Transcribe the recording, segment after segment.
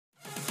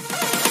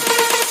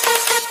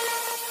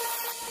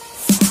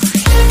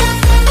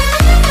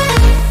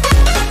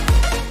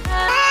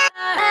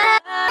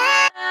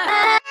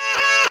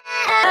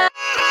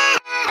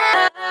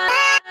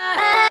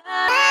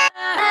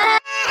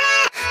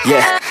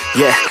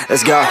Yeah,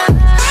 let's go.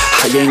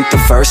 I ain't the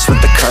first with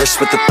the curse,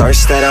 with the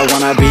thirst that I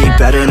wanna be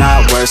better,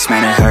 not worse,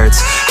 man it hurts.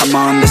 I'm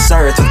on this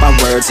earth with my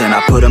words and I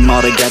put them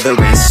all together,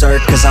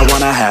 insert, cause I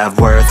wanna have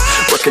worth.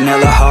 Working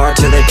hella hard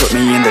till they put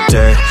me in the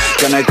dirt.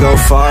 Gonna go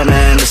far,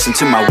 man, listen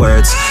to my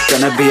words.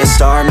 Gonna be a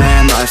star,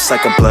 man, life's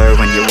like a blur.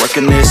 When you're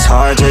working this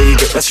hard, yeah, you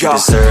get what you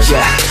deserve.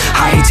 Yeah,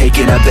 I ain't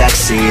taking a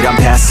backseat, I'm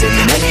passing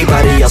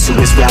anybody else who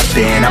is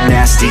rapping. I'm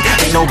nasty,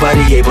 ain't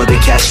nobody able to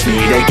catch me.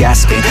 They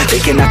gasping, they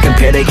cannot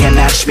compare, they can't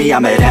match me.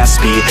 I'm at half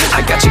speed,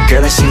 I got your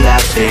girl and she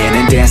laughing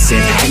and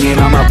dancing, hanging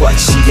on my butt,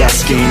 she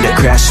asking to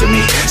crash with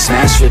me,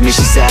 smash with me,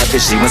 she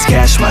savage, she wants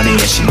cash money,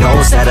 and she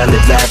knows that I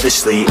live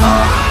lavishly.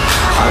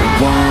 I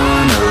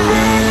wanna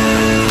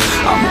live,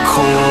 I'm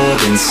cold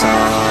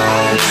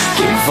inside,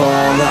 give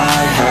all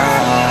I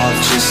have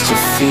just to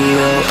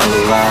feel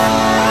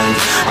alive.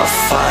 I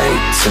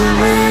fight to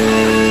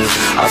live,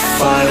 I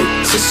fight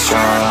to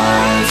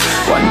strive,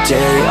 one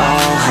day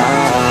I'll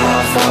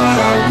have what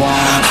I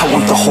want. I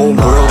want the whole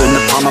world in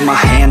the palm of my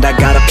hand, I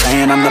got a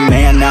plan, I'm the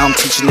man, now I'm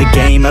teaching the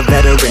game, a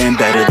veteran,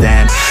 better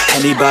than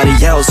anybody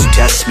else who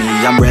tests me.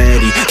 I'm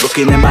ready,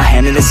 looking at my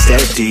hand and it's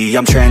steady.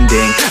 I'm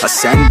trending,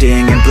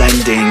 ascending and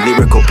blending,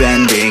 lyrical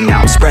bending.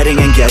 Now I'm spreading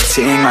and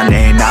getting my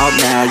name out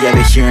now. Yeah,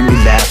 they hearing me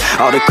laugh,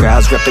 all the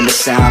crowds repping the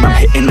sound. I'm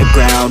hitting the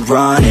ground,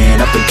 running,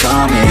 up and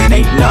coming,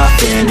 ain't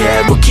nothing.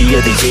 Yeah, rookie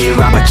of the year,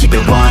 I'ma keep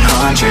it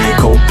 100.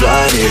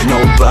 Cold-blooded, no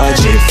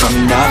budget,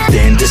 from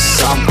nothing to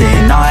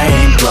something. I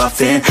ain't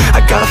bluffing, I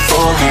got a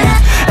full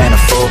hand and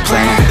a full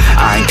plan.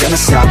 I ain't gonna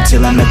stop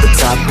till I'm at the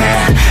top,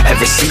 man.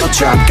 Every single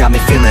drop got me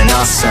feeling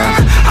awesome.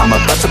 I'm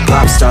about to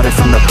pop, started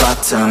from the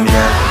bottom,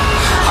 yeah.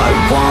 I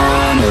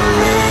wanna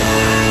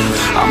live,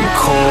 I'm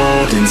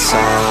cold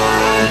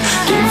inside,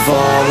 give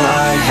all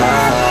I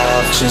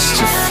have just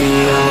to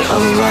feel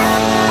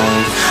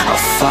alive. I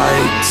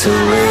fight to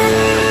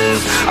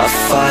live, I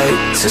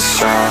fight to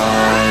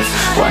strive,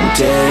 one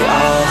day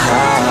I'll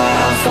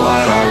have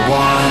what I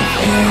want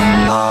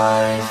in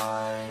life.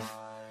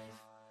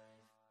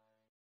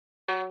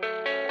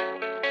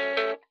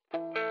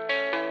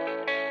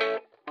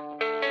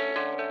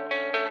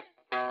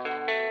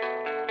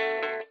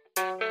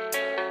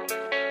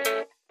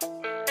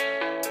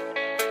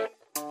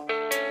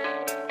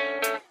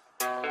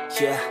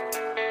 Yeah,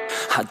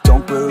 I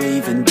don't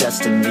believe in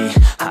destiny,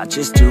 I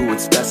just do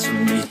what's best for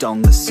me.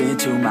 Don't listen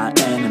to my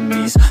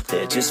enemies,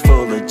 they're just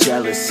full of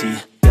jealousy.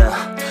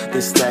 Yeah,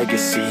 this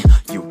legacy,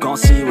 you gon'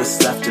 see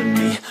what's left of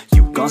me.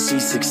 You gon' see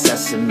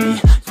success in me,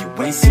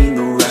 you ain't seen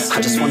the rest of me.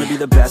 I just wanna be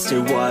the best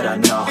at what I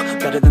know,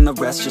 better than the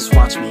rest, just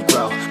watch me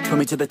grow. Put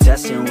me to the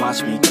test and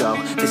watch me go.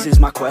 This is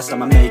my quest,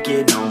 I'ma make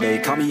it known. They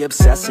call me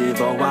obsessive,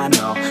 oh I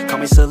know. Call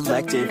me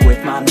selective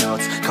with my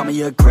notes, call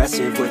me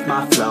aggressive with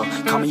my flow,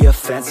 call me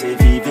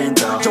offensive even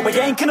though Joe, I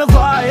ain't gonna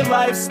lie,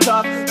 life's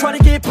tough. Try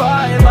to get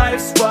by,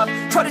 life's rough.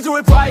 Try to do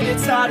it right,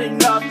 it's not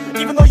enough.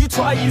 Even though you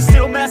try, you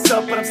still mess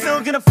up. But I'm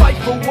still gonna fight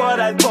for what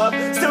I love,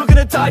 still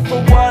gonna die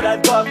for what I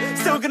love,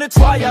 still gonna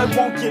try, I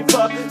won't give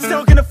up,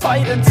 still gonna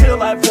fight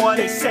until I've won.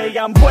 They say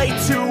I'm way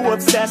too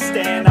obsessed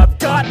and I've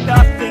got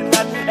nothing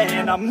left,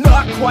 and I'm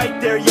not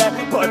quite there yet,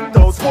 but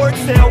those words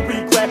they'll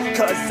regret,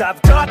 cause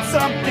I've got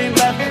something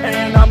left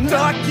and I'm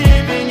not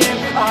giving in.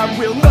 I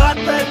will not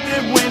let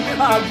them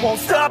win, I won't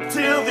stop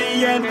till the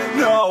end,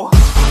 no.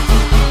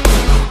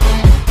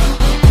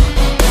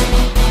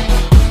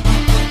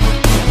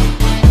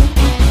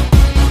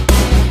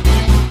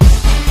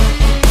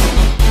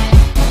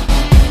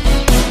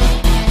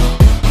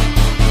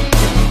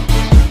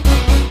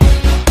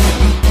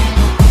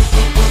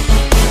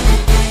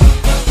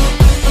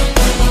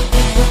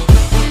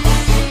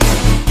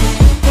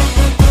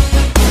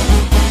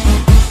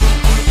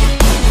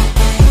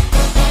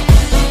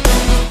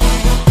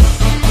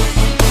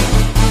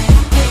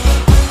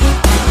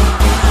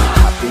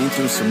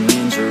 Some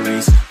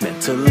injuries,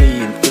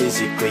 mentally and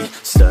physically,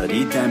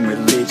 studied them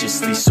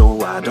religiously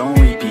so I don't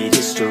repeat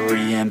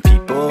history. And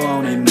people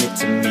won't admit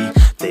to me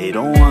they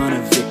don't want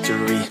a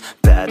victory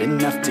bad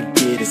enough to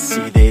get a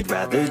C, they'd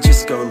rather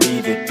just go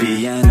leave it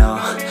be. And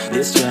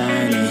this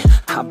journey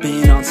I've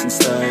been on since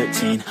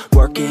 13,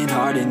 working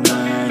hard and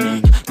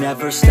learning,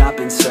 never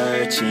stopping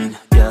searching.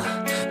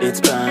 Yeah,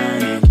 it's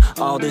burning,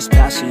 all this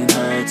passion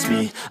hurts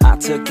me. I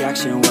took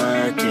action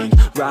working,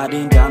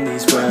 writing down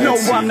these words. No,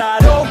 I'm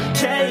not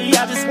okay,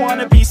 I just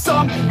wanna be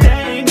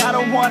something. I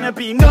don't wanna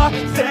be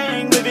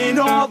nothing, living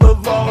all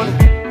alone.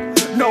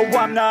 No,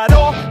 I'm not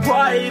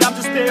alright, I'm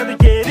just barely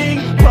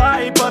getting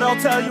by. But I'll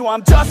tell you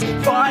I'm just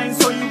fine,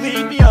 so you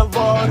leave me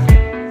alone.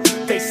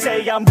 They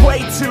say I'm way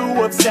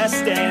too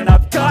obsessed and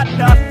I've got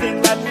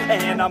nothing left,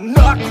 and I'm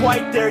not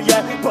quite there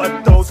yet,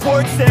 but those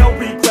words they'll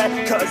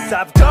regret, cause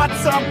I've got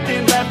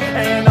something left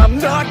and I'm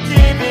not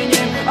giving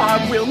in.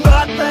 I will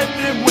not let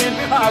them win,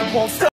 I won't stop.